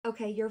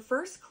Okay, your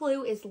first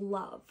clue is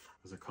love.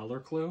 Is a color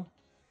clue?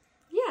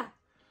 Yeah.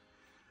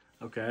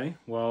 Okay,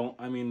 well,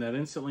 I mean, that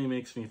instantly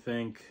makes me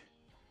think,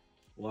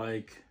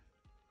 like,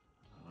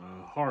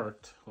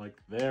 heart, like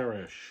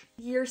there-ish.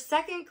 Your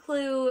second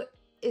clue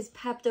is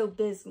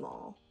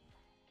Pepto-Bismol.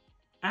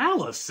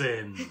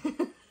 Allison!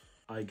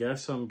 I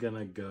guess I'm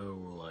gonna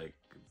go, like,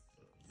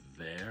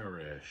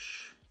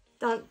 there-ish.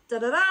 Dun, da,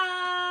 da,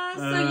 da.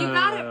 So you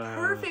got it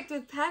perfect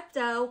with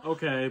Pepto.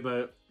 Okay,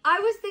 but... I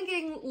was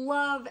thinking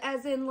love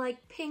as in,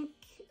 like, pink,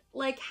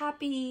 like,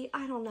 happy,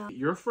 I don't know.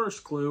 Your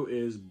first clue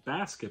is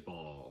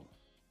basketball.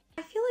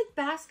 I feel like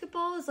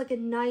basketball is, like, a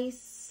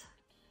nice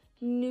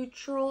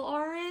neutral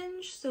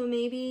orange. So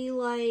maybe,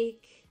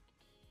 like,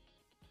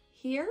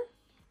 here?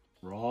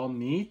 Raw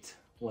meat?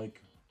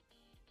 Like...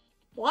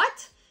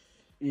 What?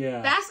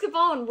 Yeah.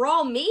 Basketball and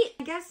raw meat?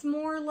 I guess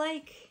more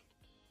like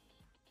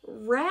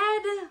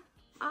red?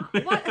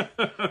 What?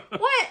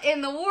 What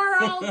in the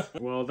world?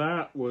 Well,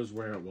 that was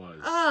where it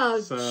was.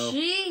 Oh, so,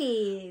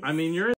 jeez. I mean, you're